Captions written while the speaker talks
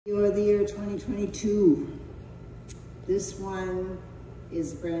CBO of the Year 2022. This one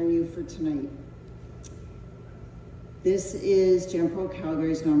is brand new for tonight. This is JanPro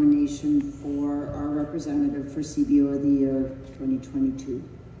Calgary's nomination for our representative for CBO of the Year 2022.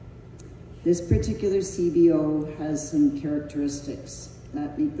 This particular CBO has some characteristics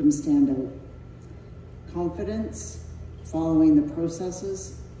that make them stand out. Confidence, following the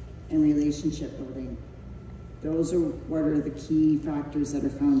processes, and relationship building. Those are what are the key factors that are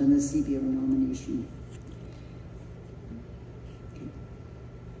found in the CBO nomination. Okay.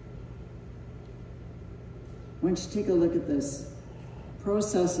 Once you take a look at this,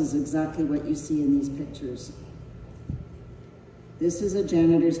 process is exactly what you see in these pictures. This is a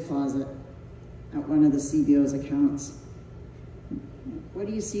janitor's closet at one of the CBO's accounts. What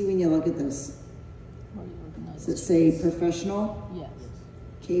do you see when you look at this? Does it say professional? Yes.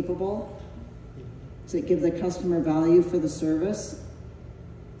 Capable? Does it give the customer value for the service?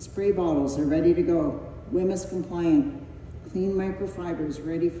 Spray bottles are ready to go. WMIS compliant. Clean microfibers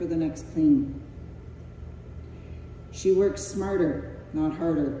ready for the next clean. She works smarter, not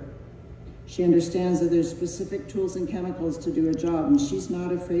harder. She understands that there's specific tools and chemicals to do a job, and she's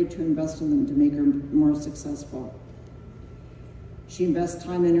not afraid to invest in them to make her more successful. She invests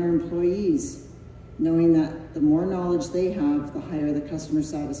time in her employees, knowing that the more knowledge they have, the higher the customer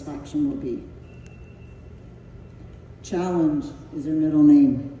satisfaction will be. Challenge is her middle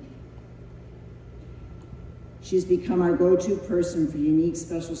name. She's become our go-to person for unique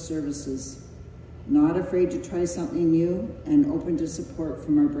special services, not afraid to try something new and open to support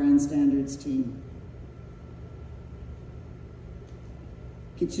from our brand standards team.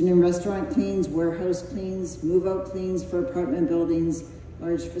 Kitchen and restaurant cleans, warehouse cleans, move-out cleans for apartment buildings,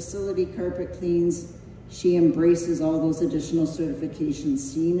 large facility carpet cleans. She embraces all those additional certifications,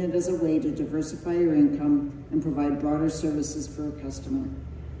 seeing it as a way to diversify her income and provide broader services for her customer.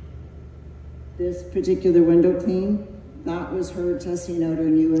 This particular window clean, that was her testing out her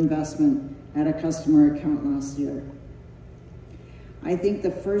new investment at a customer account last year. I think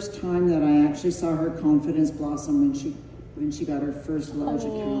the first time that I actually saw her confidence blossom when she got her first large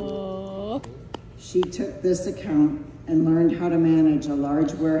account. She took this account and learned how to manage a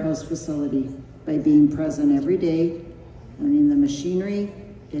large warehouse facility by being present every day, learning the machinery,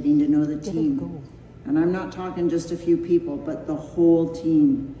 getting to know the team. And I'm not talking just a few people, but the whole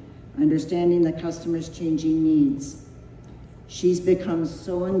team, understanding the customer's changing needs. She's become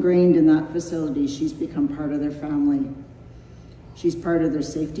so ingrained in that facility, she's become part of their family. She's part of their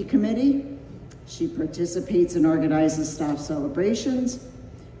safety committee. She participates and organizes staff celebrations.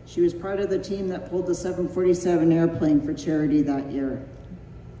 She was part of the team that pulled the 747 airplane for charity that year.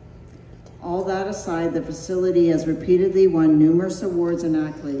 All that aside, the facility has repeatedly won numerous awards and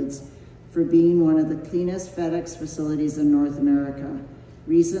accolades for being one of the cleanest FedEx facilities in North America,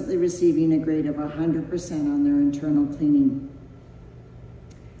 recently receiving a grade of 100% on their internal cleaning.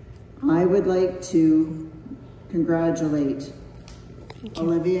 I would like to congratulate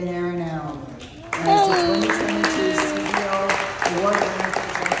Olivia and Aronell as the 2022 CBO Award winner for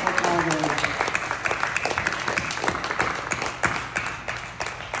JanPro Calgary.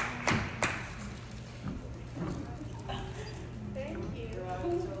 Thank you.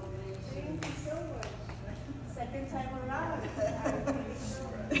 Thank you so much. Second time around.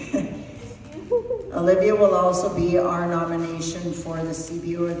 Olivia will also be our nomination for the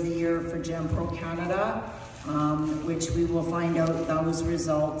CBO of the Year for JanPro Canada, which we will find out those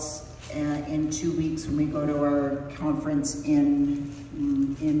results in 2 weeks when we go to our conference in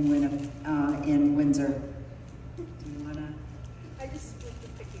Windsor. Do you wanna? I just want to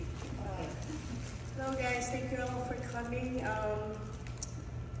pick it. Hello guys, thank you all for coming.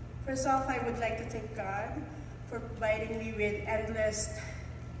 First off, I would like to thank God for providing me with endless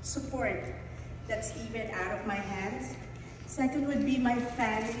support that's even out of my hands. Second would be my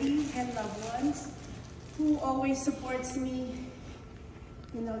family and loved ones who always supports me,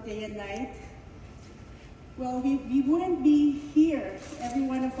 day and night. Well, we wouldn't be here, every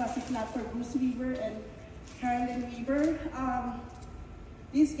one of us, if not for Bruce Weaver and Carolyn Weaver.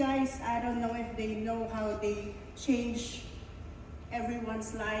 These guys, I don't know if they know how they change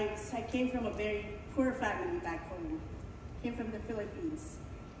everyone's lives. I came from a very poor family back home. Came from the Philippines.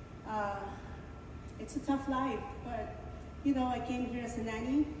 It's a tough life, but I came here as a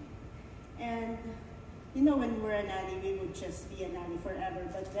nanny, and when we're a nanny, we would just be a nanny forever,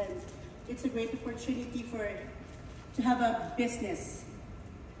 but then it's a great opportunity to have a business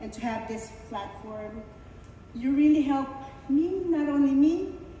and to have this platform. You really help me, not only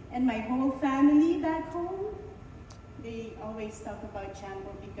me, and my whole family back home. They always talk about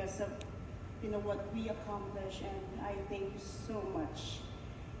JanPro because of what we accomplish, and I thank you so much.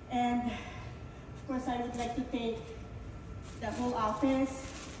 And of course, I would like to thank the whole office,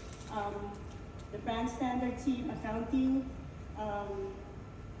 the brand standard team, accounting,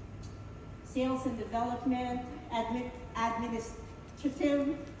 sales and development,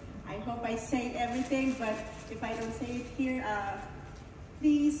 administrative. I hope I say everything, but if I don't say it here,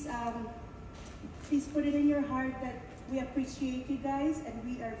 please put it in your heart that we appreciate you guys, and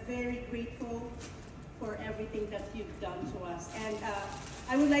we are very grateful for everything that you've done to us. And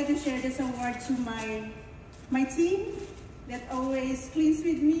I would like to share this award to my team that always cleans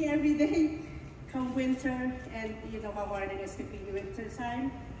with me every day come winter, and you know how hard it is to clean winter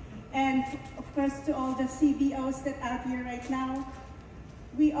time. And of course to all the CBOs that are out here right now,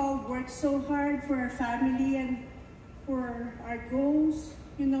 we all work so hard for our family and for our goals,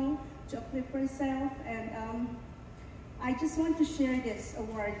 you know, to uplift ourselves. And I just want to share this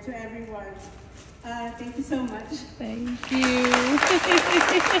award to everyone. Thank you so much. Thank you.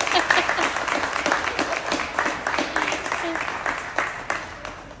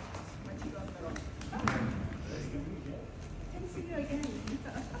 See you again.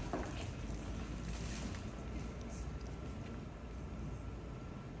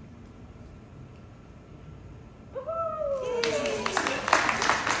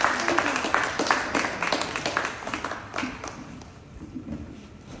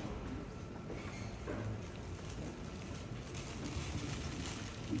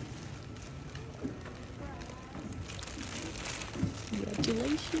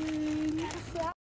 Congratulations.